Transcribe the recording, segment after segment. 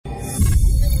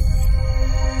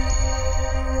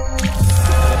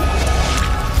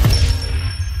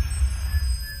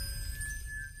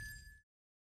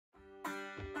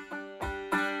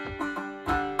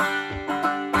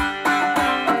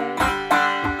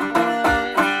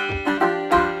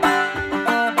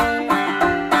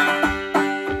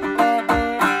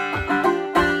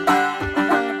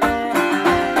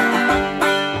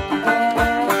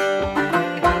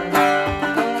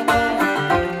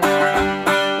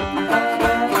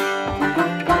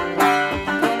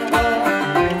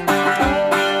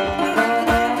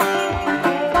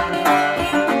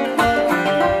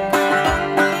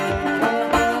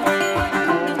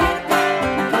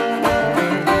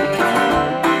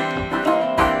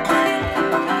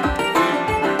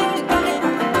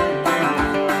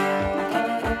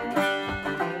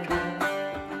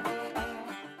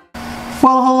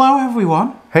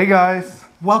everyone. Hey guys.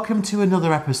 Welcome to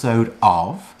another episode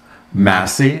of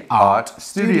Masse Art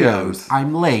Studios.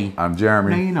 I'm Lee. I'm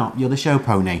Jeremy. No, you're not. You're the show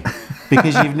pony.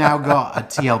 Because you've now got a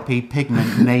TLP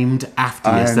pigment named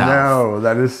after yourself. I know.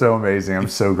 That is so amazing. I'm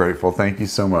so grateful. Thank you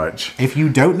so much. If you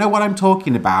don't know what I'm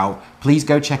talking about, please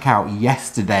go check out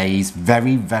yesterday's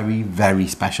very, very, very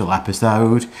special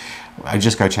episode.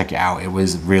 Just go check it out. It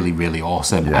was really, really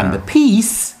awesome. Yeah. And the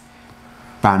piece,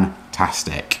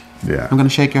 fantastic. Yeah. I'm going to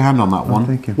shake your hand on that one.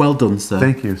 Thank you. Well done, sir.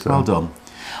 Thank you, sir. Well done.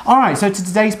 All right, so to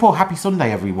today's pour, happy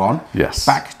Sunday, everyone. Yes.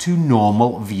 Back to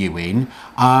normal viewing.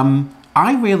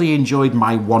 I really enjoyed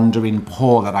my wandering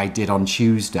pour that I did on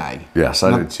Tuesday. Yes,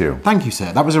 I did too. Thank you,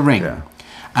 sir. That was a ring. Yeah.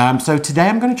 So today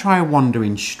I'm going to try a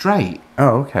wandering straight.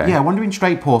 Oh, okay. Yeah, wandering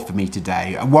straight pour for me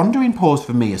today. Wandering pours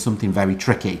for me are something very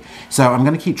tricky. So I'm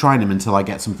going to keep trying them until I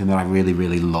get something that I really,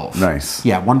 really love. Nice.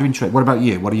 Yeah, wandering straight. What about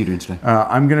you? What are you doing today?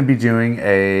 I'm going to be doing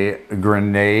a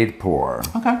grenade pour.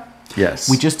 Okay. Yes.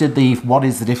 We just did the what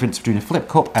is the difference between a flip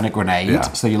cup and a grenade,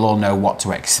 so you'll all know what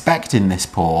to expect in this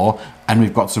pour, and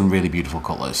we've got some really beautiful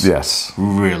colours. Yes.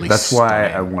 Really That's stunning. why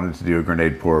I wanted to do a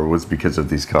grenade pour, was because of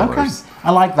these colours. Okay.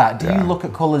 I like that. Do you look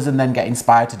at colours and then get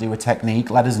inspired to do a technique?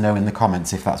 Let us know in the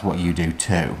comments if that's what you do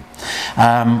too.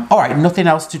 All right, nothing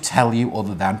else to tell you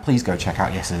other than please go check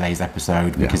out yesterday's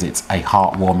episode because it's a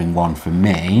heartwarming one for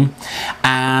me.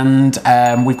 And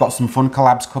we've got some fun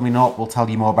collabs coming up. We'll tell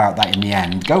you more about that in the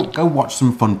end. Go watch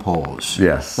some fun pours.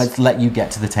 Yes. Let's let you get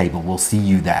to the table. We'll see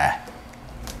you there.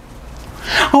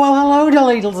 Oh, well, hello,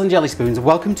 ladles and jelly spoons.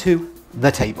 Welcome to the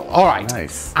table. All right.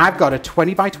 Nice. I've got a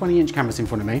 20 by 20 inch canvas in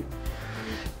front of me.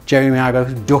 Jeremy and I are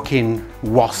both ducking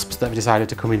wasps that have decided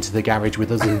to come into the garage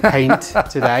with us and paint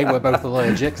today. We're both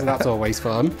allergic, so that's always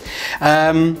fun.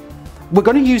 We're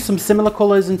going to use some similar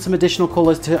colours and some additional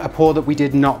colours to a pour that we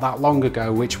did not that long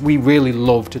ago, which we really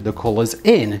loved the colours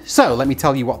in. So let me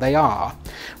tell you what they are.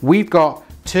 We've got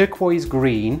Turquoise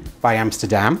Green by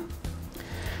Amsterdam.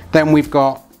 Then we've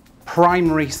got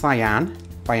Primary Cyan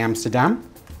by Amsterdam.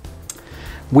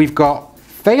 We've got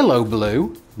Phthalo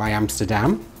Blue by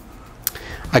Amsterdam.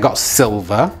 I got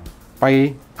Silver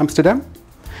by Amsterdam.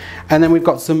 And then we've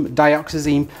got some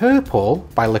Dioxazine Purple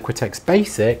by Liquitex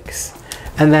Basics.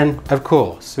 And then, of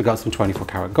course, we've got some 24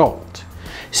 karat gold.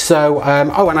 So,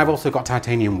 oh, and I've also got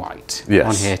titanium white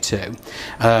on here too,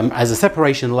 as a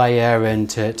separation layer and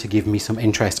to give me some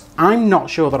interest. I'm not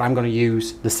sure that I'm going to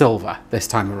use the silver this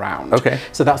time around. Okay.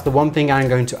 So that's the one thing I'm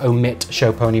going to omit,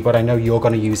 Show Pony, but I know you're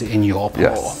going to use it in your pour.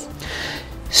 Yes.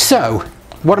 So,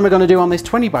 what am I going to do on this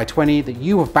 20 by 20 that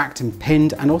you have backed and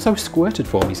pinned and also squirted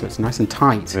for me so it's nice and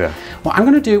tight? Yeah. Well, I'm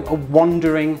going to do a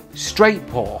wandering straight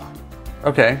pour.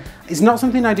 Okay. It's not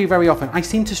something I do very often. I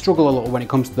seem to struggle a little when it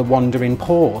comes to the wandering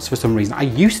pours for some reason. I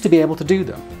used to be able to do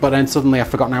them, but then suddenly I've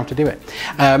forgotten how to do it.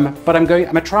 But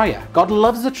I'm a trier. God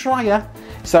loves a trier.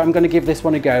 So I'm going to give this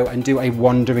one a go and do a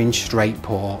wandering straight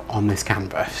pour on this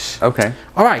canvas. Okay.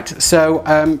 All right, so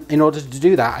in order to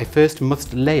do that, I first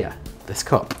must layer this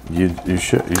cup. You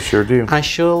sure do. I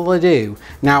surely do.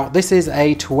 Now, this is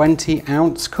a 20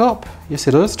 ounce cup. Yes,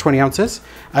 it does, 20 ounces.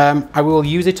 I will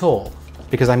use it all,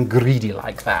 because I'm greedy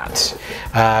like that.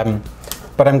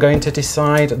 But I'm going to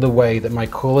decide the way that my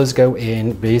colours go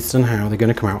in based on how they're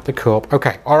going to come out the cup.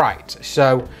 Okay, all right,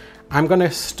 so I'm going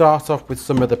to start off with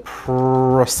some of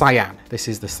the cyan. This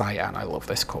is the cyan, I love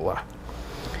this colour.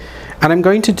 And I'm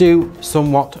going to do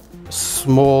somewhat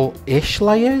small-ish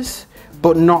layers,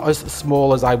 but not as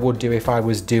small as I would do if I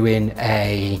was doing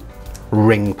a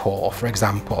ring pour, for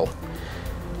example.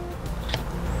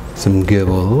 Some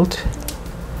gold.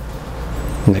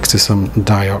 Next to some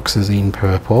Dioxazine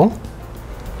Purple.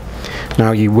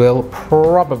 Now you will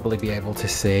probably be able to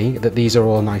see that these are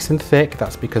all nice and thick.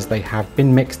 That's because they have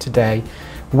been mixed today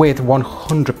with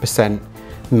 100%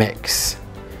 mix.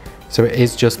 So it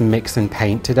is just mix and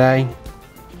paint today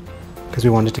because we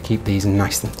wanted to keep these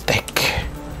nice and thick.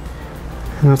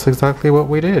 And that's exactly what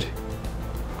we did.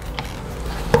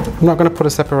 I'm not going to put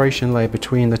a separation layer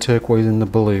between the turquoise and the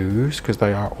blues because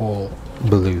they are all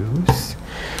blues.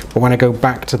 But when I go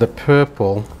back to the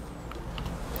purple,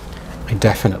 I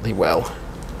definitely will.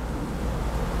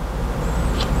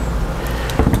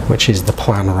 Which is the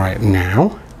plan right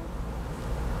now.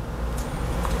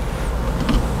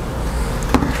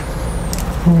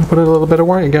 I'm going to put a little bit of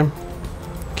white again.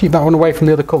 Keep that one away from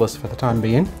the other colours for the time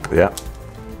being. Yeah.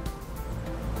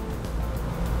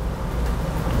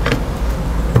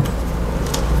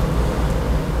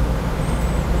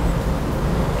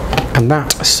 And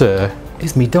that, sir,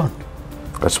 is me done.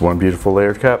 That's one beautiful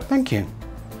layered cup. Thank you.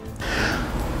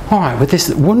 All right, with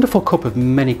this wonderful cup of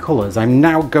many colours, I'm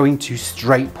now going to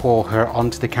straight pour her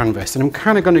onto the canvas, and I'm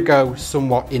kind of going to go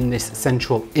somewhat in this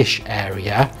central-ish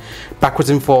area, backwards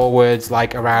and forwards,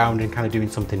 like around, and kind of doing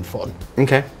something fun.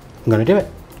 Okay. I'm going to do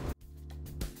it.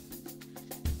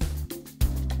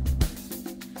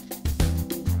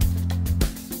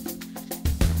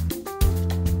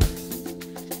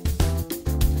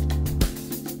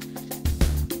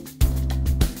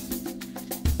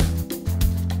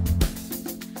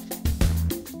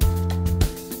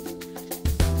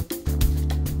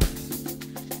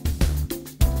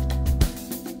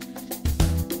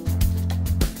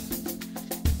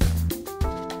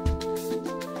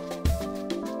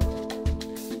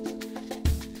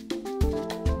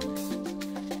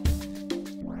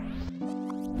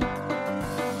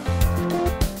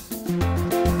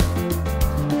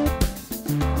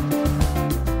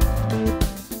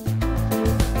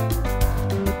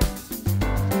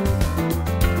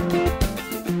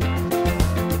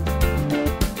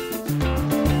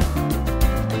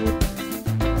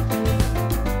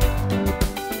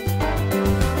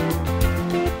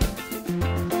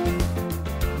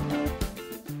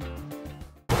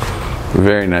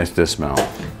 Very nice dismount.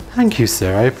 Thank you,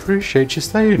 sir. I appreciate you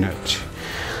saying it.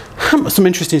 Some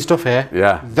interesting stuff here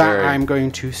Yeah, that very. I'm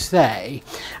going to say,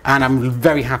 and I'm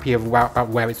very happy about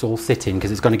where it's all sitting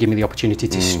because it's going to give me the opportunity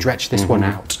to stretch this one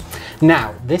out.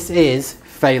 Now, this is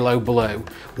phthalo blue,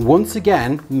 once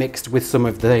again mixed with some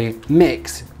of the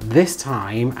mix this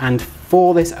time, and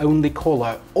for this only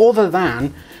colour other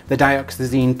than the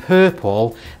dioxazine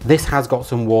purple, this has got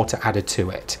some water added to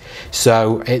it,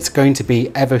 so it's going to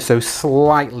be ever so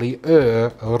slightly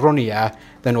runnier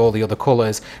than all the other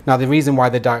colours. Now, the reason why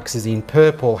the dioxazine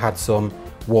purple had some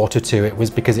water to it was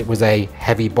because it was a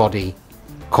heavy body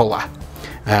colour,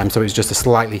 so it was just a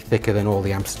slightly thicker than all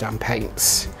the Amsterdam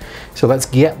paints. So let's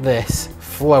get this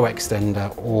flow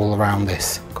extender all around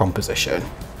this composition.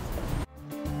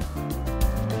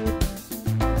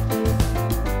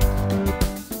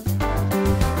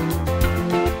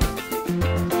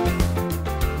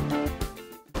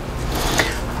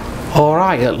 All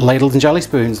right, ladles and jelly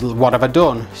spoons, what have I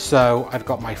done? So I've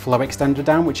got my flow extender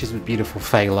down, which is a beautiful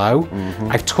phthalo.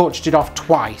 I've touched it off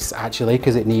twice, actually,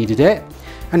 because it needed it.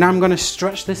 And now I'm going to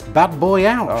stretch this bad boy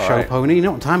out. All Show right. pony, you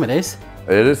know what time it is?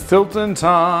 It is tilting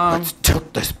time. Let's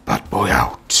tilt this bad boy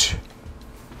out.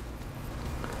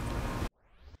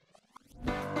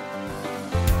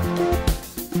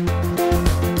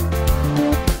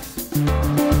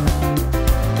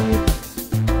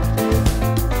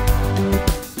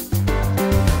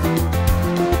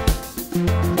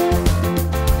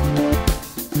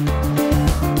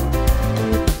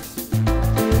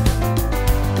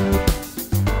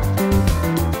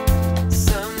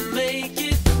 Some make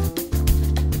it,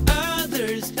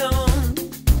 others don't.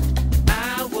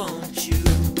 I won't.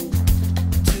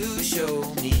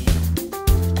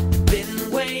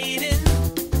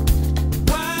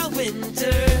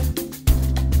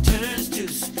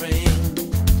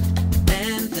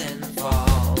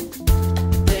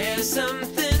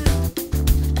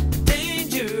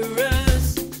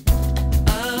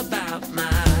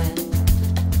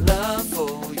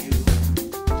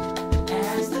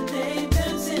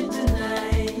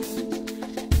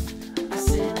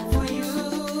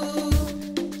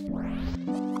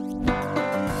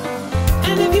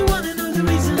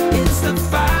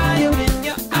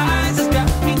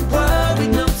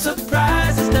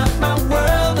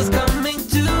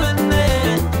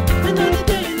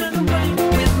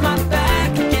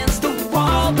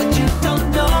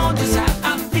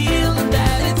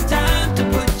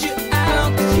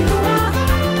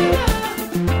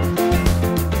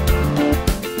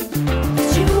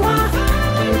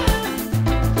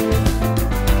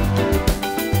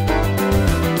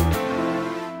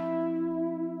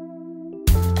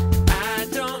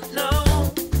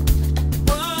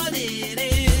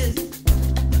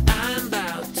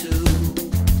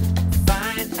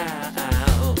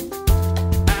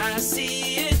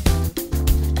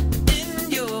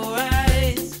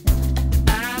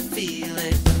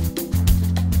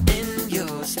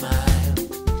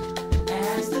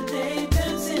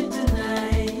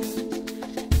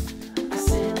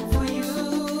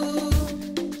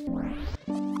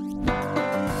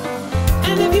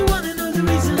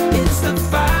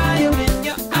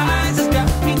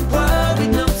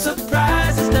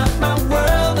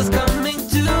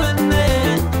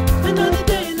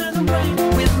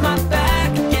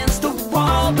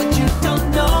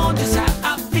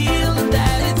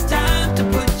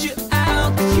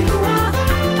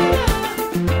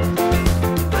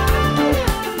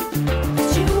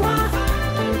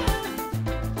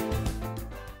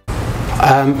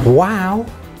 Wow.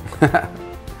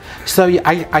 So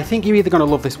I think you're either going to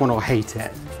love this one or hate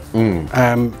it.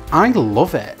 I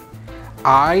love it.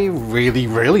 I really,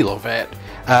 really love it.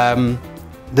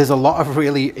 There's a lot of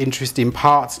really interesting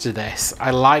parts to this.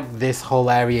 I like this whole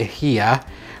area here,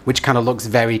 which kind of looks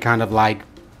very kind of like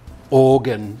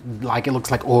organ, like it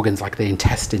looks like organs, like the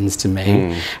intestines to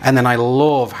me. And then I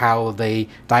love how the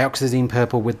dioxazine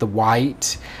purple with the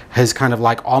white has kind of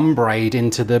like ombreed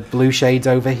into the blue shades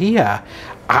over here.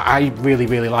 I really,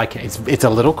 really like it. It's a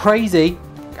little crazy,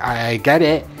 I get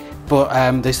it,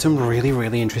 but there's some really,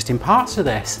 really interesting parts to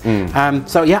this.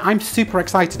 So yeah, I'm super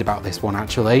excited about this one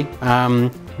actually.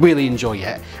 Really enjoy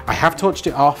it. I have touched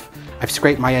it off, I've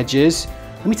scraped my edges.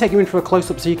 Let me take you in for a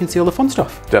close-up so you can see all the fun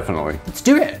stuff. Definitely. Let's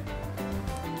do it.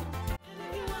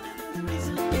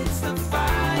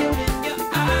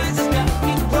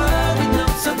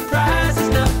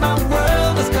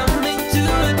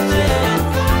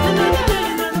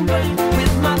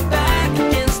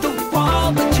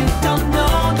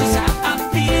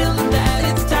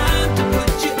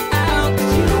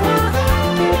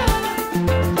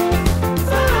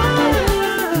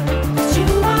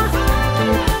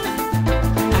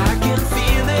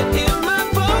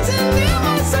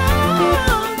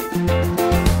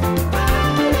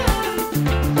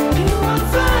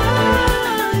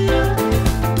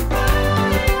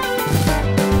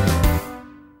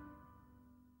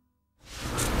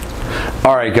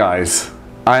 All right, guys,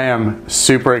 I am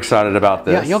super excited about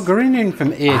this. Yeah, you're grinning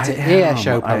from ear to ear,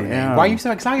 Show Pony. Why are you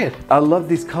so excited? I love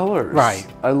these colors. Right.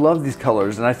 I love these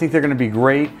colors, and I think they're going to be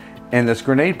great in this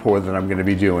grenade pour that I'm going to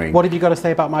be doing. What have you got to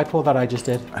say about my pour that I just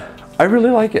did? I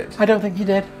really like it. I don't think you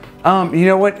did. You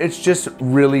know what? It's just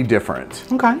really different.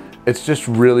 Okay. It's just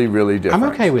really, really different.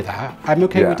 I'm okay with that. I'm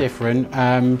okay with different.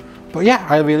 But yeah,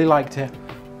 I really liked it.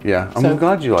 Yeah, I'm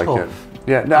glad you liked it.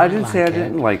 Yeah, no, I didn't say I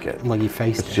didn't like it. Well, you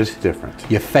faced it. It's just different.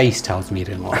 Your face tells me you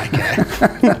didn't like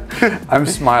it. I'm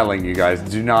smiling, you guys.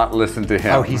 Do not listen to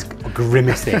him. Oh, he's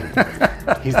grimacing.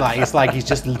 It's like he's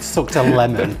just sucked a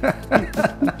lemon.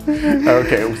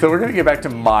 Okay, so we're gonna get back to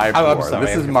my pour. I'm sorry,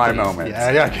 this is my moment.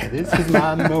 Yeah, okay, this is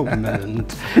my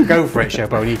moment. Go for it, Show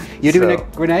Pony. You're doing a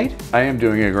grenade? I am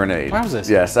doing a grenade. How's this?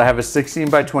 Yes, I have a 16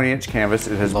 by 20 inch canvas.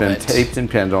 It has been taped and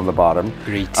pinned on the bottom.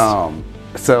 Great.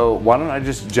 So why don't I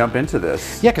just jump into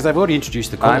this? Yeah, because I've already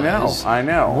introduced the colors. I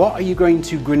know. What are you going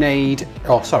to grenade,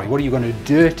 what are you going to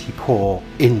dirty pour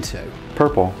into?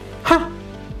 Purple. Ha!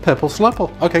 Purple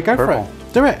Slurple. Okay, go for it.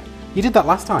 Do it. You did that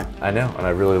last time. I know, and I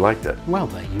really liked it. Well,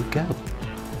 there you go.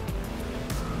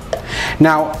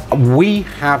 Now, we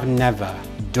have never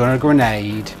done a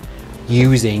grenade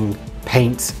using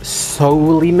paints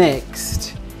solely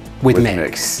mixed with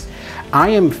mix. I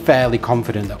am fairly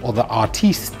confident that other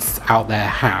artists out there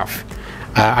have.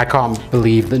 I can't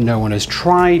believe that no one has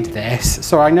tried this,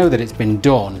 so I know that it's been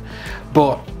done,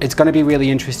 but it's going to be really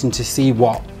interesting to see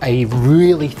what a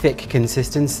really thick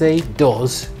consistency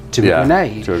does to a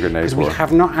grenade. To a grenade. Because we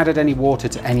have not added any water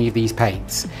to any of these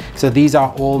paints. So these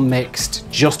are all mixed,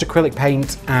 just acrylic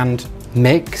paint and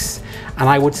mix, and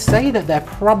I would say that they're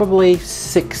probably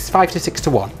 5 to 6 to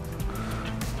 1.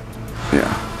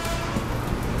 Yeah.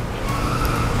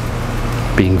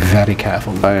 Being very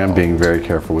careful. I am being very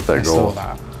careful with that gold.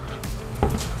 I saw that.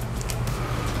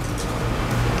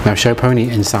 Now Show Pony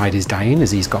inside is dying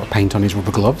as he's got paint on his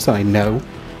rubber gloves. I know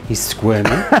he's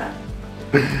squirming.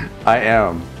 I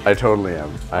am. I totally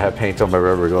am. I have paint on my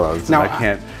rubber gloves. Now,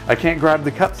 and I can't grab the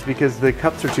cups because the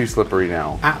cups are too slippery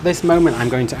now. At this moment, I'm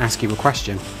going to ask you a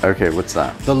question. Okay, what's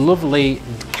that? The lovely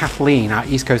Kathleen, our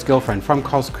East Coast girlfriend from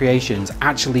Cos Creations,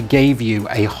 actually gave you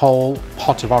a whole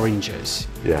pot of oranges.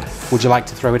 Yes. Would you like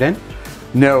to throw it in?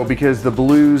 No, because the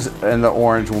blues and the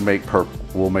orange will make purple,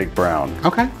 will make brown.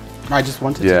 Okay. I just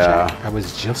wanted to check. I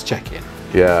was just checking.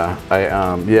 Yeah,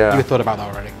 yeah. You thought about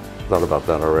that already? Thought about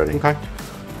that already. Okay.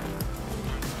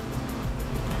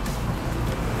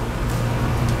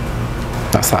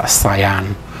 That's that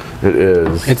cyan. It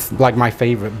is. It's like my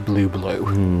favorite blue.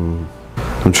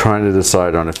 I'm trying to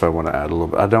decide on if I want to add a little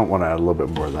bit. I don't want to add a little bit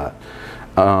more of that.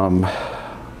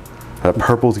 That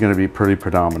purple is going to be pretty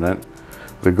predominant.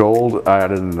 The gold I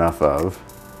added enough of,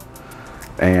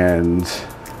 and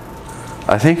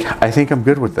I think I'm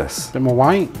good with this. A bit more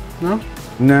white? No?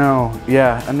 No.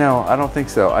 Yeah. No, I don't think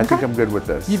so. I think I'm good with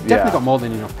this. You've definitely got more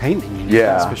than enough paint in you.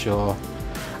 That's for sure.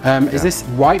 Is this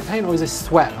white paint or is this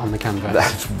sweat on the canvas?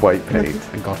 That's white paint.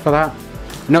 Thank God for that.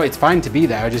 No, it's fine to be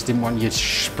there. I just didn't want you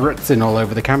spritzing all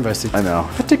over the canvas. It's I know.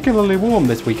 Particularly warm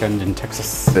this weekend in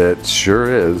Texas. It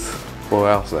sure is. Boy,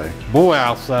 I'll say. Boy,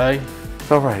 I'll say.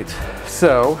 All right.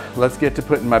 So let's get to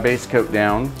putting my base coat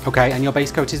down. Okay, and your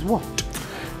base coat is what?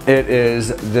 It is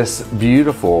this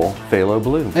beautiful phthalo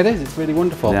blue. It is, it's really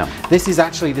wonderful. Yeah. This is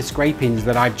actually the scrapings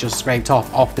that I've just scraped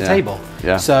off the table.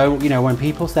 Yeah. So, you know, when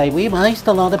people say, we waste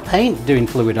a lot of paint doing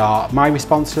fluid art, my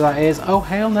response to that is, oh,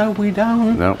 hell no, we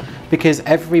don't. Nope. Because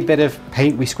every bit of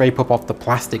paint we scrape up off the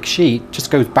plastic sheet just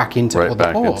goes back into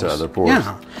other pores. Into other pores.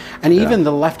 Yeah. And even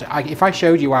the left, if I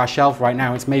showed you our shelf right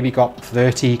now, it's maybe got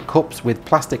 30 cups with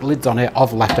plastic lids on it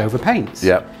of leftover paints.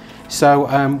 Yep.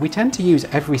 So we tend to use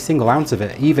every single ounce of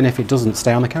it, even if it doesn't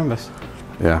stay on the canvas.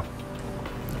 Yeah.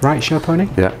 Right, show pony?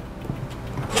 Yeah.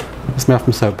 Let's move off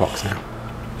my soapbox now.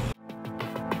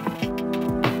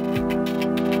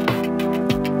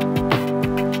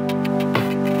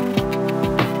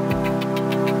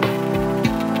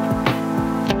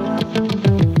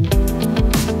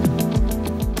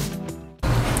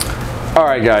 All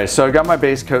right, guys, so I got my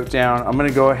base coat down. I'm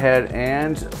gonna go ahead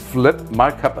and flip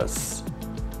my compass.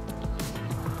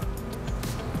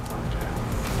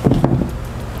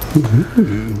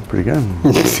 Pretty good.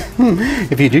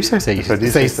 If you do so, say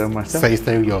so myself. Say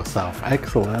so yourself.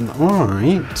 Excellent. All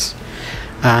right.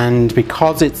 And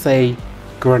because it's a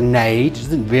grenade, it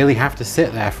doesn't really have to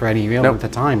sit there for any real length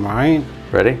of time, right?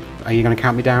 Ready? Are you going to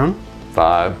count me down?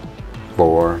 5,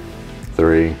 4,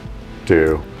 3,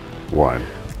 2, 1.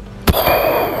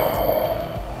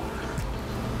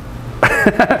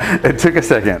 It took a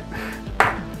second.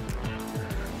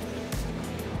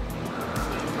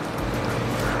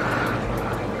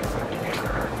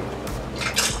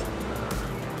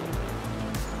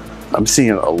 I'm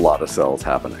seeing a lot of cells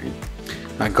happening.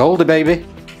 That golder, baby.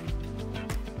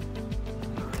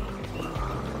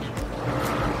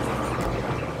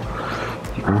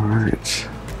 All right.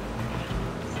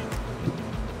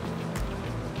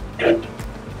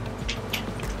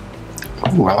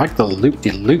 Oh, I like the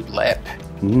loop-de-loop lip.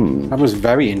 That was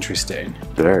very interesting.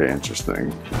 Very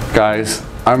interesting. Guys,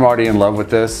 I'm already in love with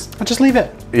this. I'll just leave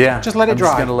it. Yeah. Just let it I'm dry.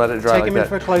 just gonna let it dry Take like him in that.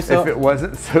 for a close-up. If it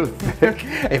wasn't so thick.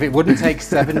 If it wouldn't take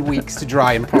 7 weeks to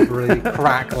dry and properly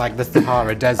crack like the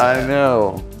Sahara Desert. I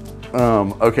know.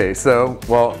 Okay, so,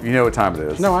 well, you know what time it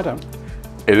is. No, I don't.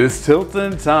 It is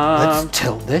tilting time. Let's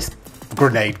tilt this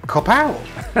grenade cup out.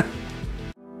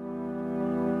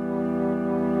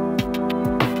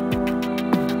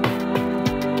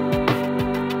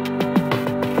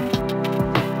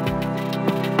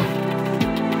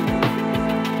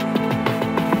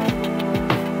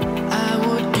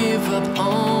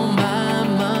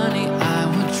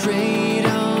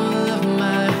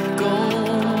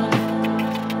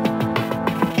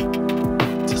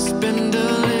 Spend a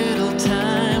little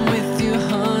time with you,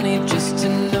 honey, just to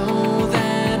know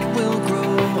that we'll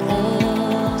grow old.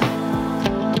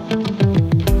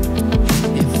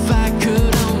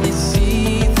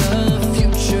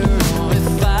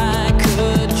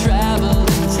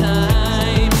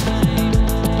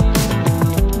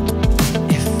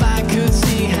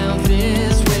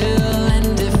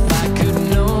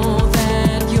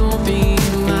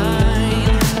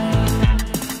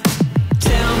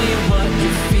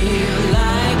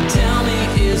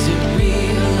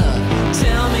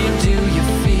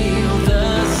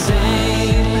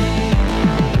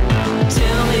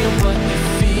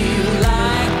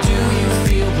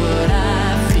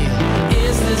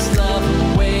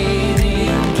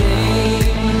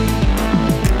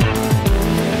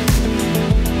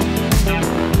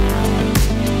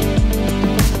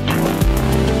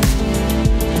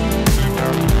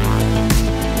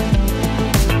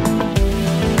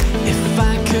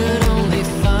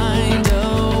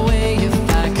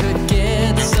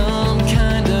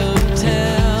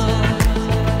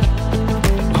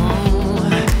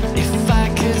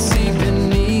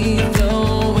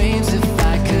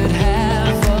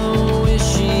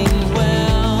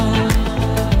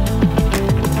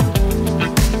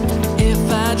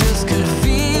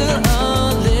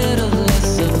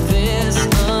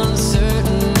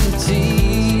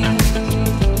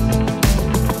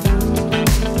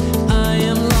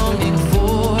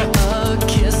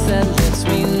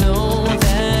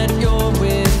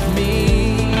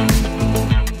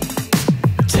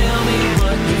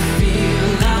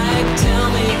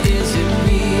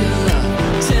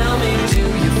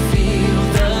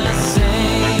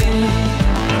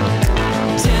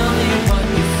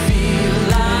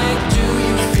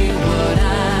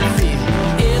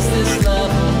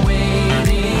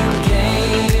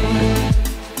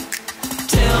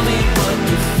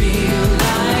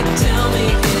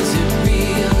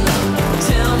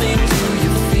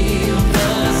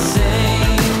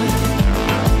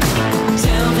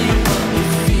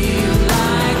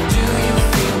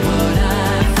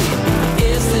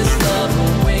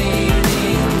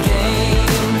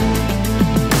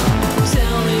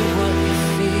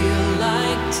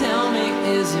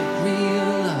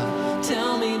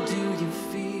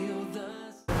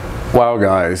 Wow,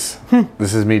 guys,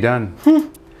 this is me done.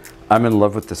 I'm in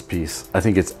love with this piece. I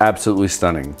think it's absolutely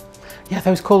stunning. Yeah,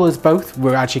 those colours both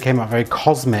actually came out very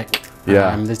cosmic.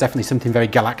 Yeah. There's definitely something very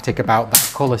galactic about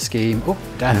that colour scheme. Oh,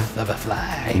 death of a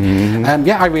fly.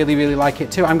 Yeah, I really, really like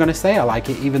it too. I'm going to say I like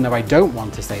it, even though I don't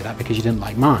want to say that because you didn't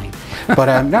like mine.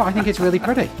 But no, I think it's really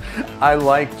pretty. I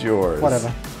liked yours.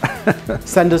 Whatever.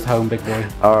 Send us home, big boy.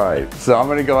 All right, so I'm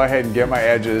going to go ahead and get my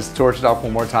edges, torch it off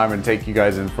one more time, and take you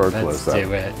guys in for a close-up. Let's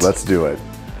do it. Let's do it.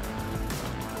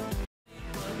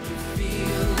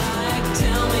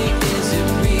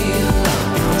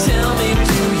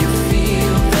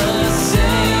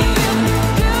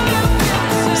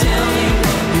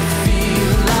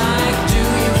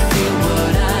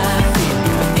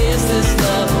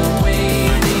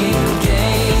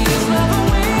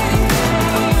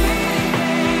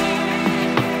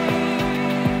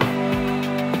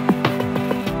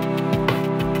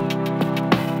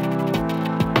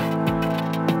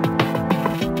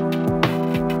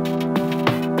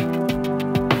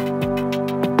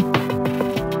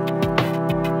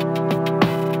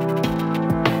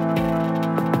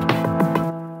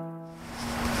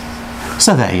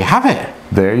 So there you have it.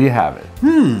 There you have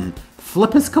it.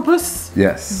 Flippers cuppers?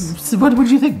 Yes. So what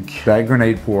did you think? That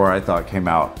grenade pour I thought came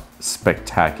out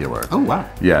spectacular. Oh, wow.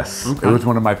 Yes. Okay. It was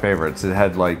one of my favorites. It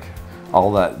had like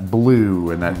all that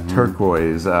blue and that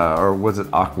turquoise, or was it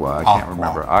aqua? I can't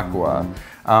remember. Aqua.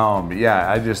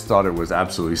 Yeah, I just thought it was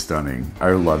absolutely stunning. I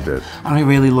loved it. I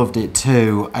really loved it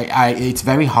too. It's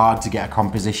very hard to get a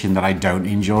composition that I don't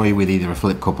enjoy with either a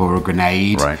flip cup or a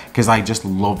grenade. Right. Because I just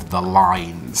love the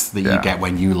lines that you get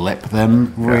when you lip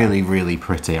them. Really, really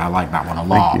pretty. I like that one a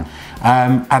lot. Thank you.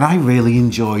 And I really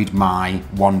enjoyed my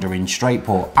Wandering Straight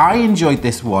Pour. I enjoyed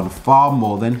this one far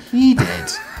more than he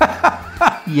did.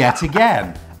 Yet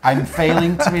again. I'm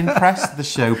failing to impress the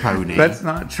show pony. That's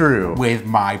not true. With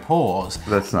my paws.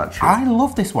 That's not true. I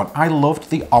love this one. I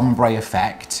loved the ombre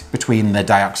effect between the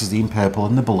dioxazine purple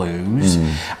and the blues.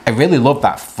 I really love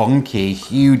that funky,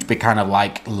 huge, big kind of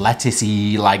like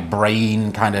lettucey, like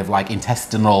brain, kind of like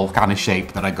intestinal kind of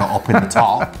shape that I got up in the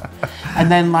top. And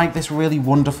then like this really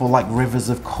wonderful like rivers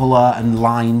of colour and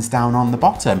lines down on the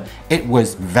bottom. It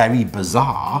was very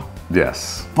bizarre.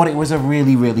 Yes. But it was a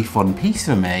really, really fun piece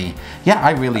for me. Yeah,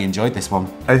 I really enjoyed this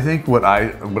one. I think what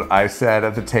I said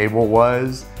at the table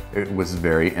was, it was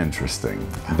very interesting.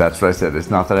 That's what I said. It's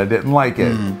not that I didn't like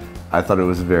it. I thought it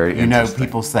was very interesting. You know,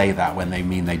 people say that when they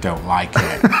mean they don't like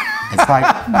it. It's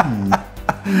like,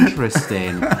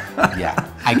 interesting. Yeah,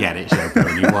 I get it, show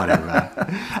pony, whatever.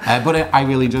 But I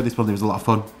really enjoyed this one. It was a lot of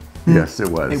fun. Yes, it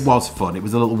was. It was fun. It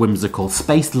was a little whimsical.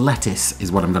 Spaced lettuce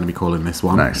is what I'm going to be calling this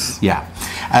one. Nice.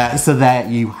 Yeah. So there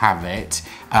you have it.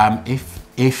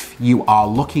 If you are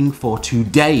looking for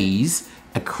today's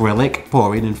acrylic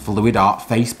pouring and fluid art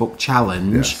Facebook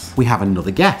challenge, we have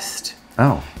another guest.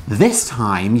 Oh. This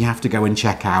time you have to go and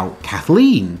check out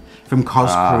Kathleen from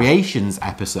Cos Creations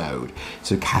episode.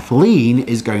 So Kathleen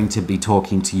is going to be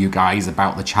talking to you guys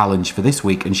about the challenge for this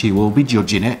week, and she will be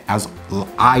judging it as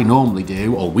I normally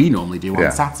do, or we normally do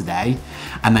on Saturday,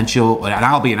 and then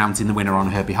I'll be announcing the winner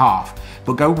on her behalf.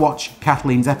 But go watch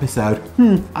Kathleen's episode.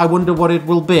 I wonder what it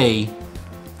will be.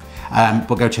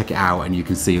 But go check it out and you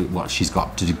can see what she's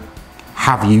got to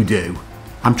have you do.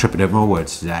 I'm tripping over my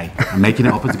words today. I'm making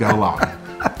it up as I go along.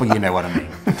 But you know what I mean.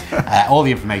 All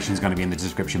the information is going to be in the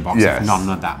description box if none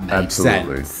of that made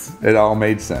sense. It all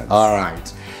made sense. All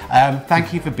right.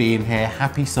 Thank you for being here.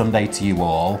 Happy Sunday to you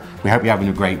all. We hope you're having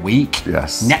a great week.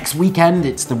 Yes. Next weekend,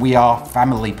 it's the We Are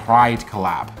Family Pride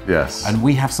collab. Yes. And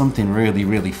we have something really,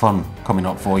 really fun coming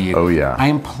up for you. Oh, yeah. I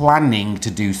am planning to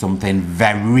do something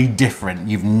very different.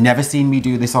 You've never seen me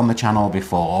do this on the channel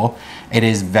before. It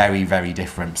is very, very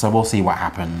different. So we'll see what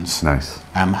happens. Nice.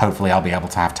 Hopefully I'll be able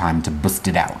to have time to bust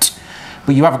it out.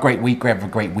 But you have a great week, have a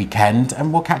great weekend,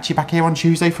 and we'll catch you back here on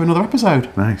Tuesday for another episode.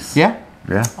 Nice. Yeah?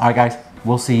 Yeah. All right, guys.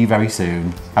 We'll see you very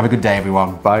soon. Have a good day,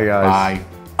 everyone. Bye, guys. Bye.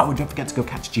 Oh, and don't forget to go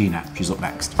catch Gina. She's up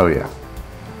next. Oh, yeah.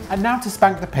 And now to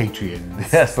spank the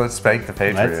Patreons. Yes, let's spank the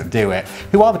Patreons. Let's do it.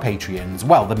 Who are the Patreons?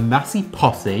 Well, the Masse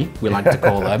Posse, we like to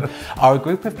call them, are a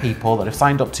group of people that have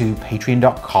signed up to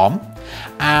patreon.com.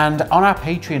 And on our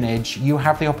patronage, you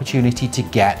have the opportunity to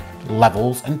get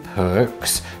levels and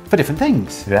perks for different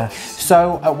things. Yes.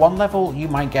 So at one level, you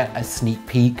might get a sneak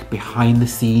peek, behind the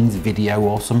scenes video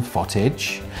or some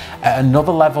footage. At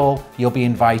another level, you'll be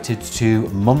invited to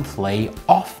monthly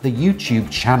off the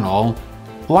YouTube channel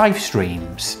live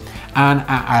streams. And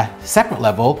at a separate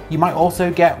level, you might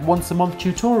also get once a month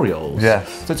tutorials.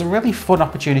 Yes. So it's a really fun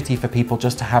opportunity for people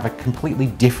just to have a completely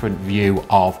different view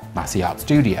of Masse Art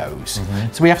Studios.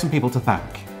 So we have some people to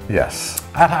thank. Yes.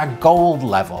 At our gold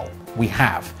level, we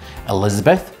have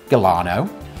Elizabeth Galano,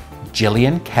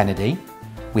 Gillian Kennedy,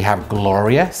 we have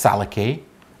Gloria Salaki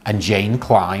and Jane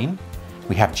Klein,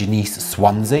 we have Janice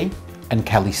Swansea and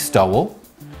Kelly Stowell,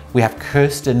 we have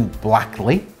Kirsten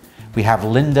Blackley, we have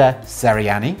Linda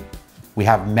Seriani, we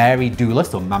have Mary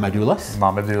Doulis, or Mama Doulis,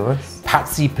 Mama Doulis,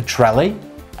 Patsy Petrelli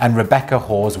and Rebecca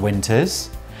Hawes Winters,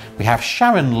 we have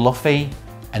Sharon Luffy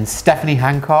and Stephanie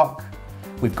Hancock,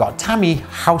 we've got Tammy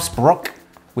Housebrook,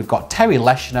 we've got Terry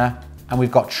Leshner, and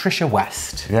we've got Trisha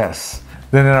West. Yes.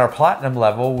 Then in our platinum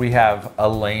level, we have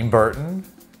Elaine Burton,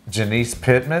 Janice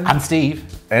Pittman, And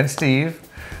Steve.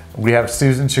 We have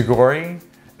Susan Chigori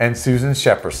and Susan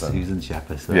Shepperson. Susan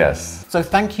Shepperson. Yes. So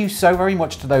thank you so very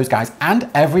much to those guys and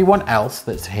everyone else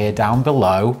that's here down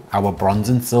below, our bronze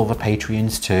and silver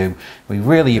Patreons too. We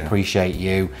really appreciate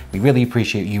you. We really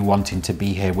appreciate you wanting to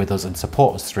be here with us and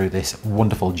support us through this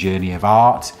wonderful journey of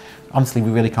art. Honestly,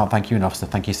 we really can't thank you enough, so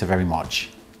thank you so very much.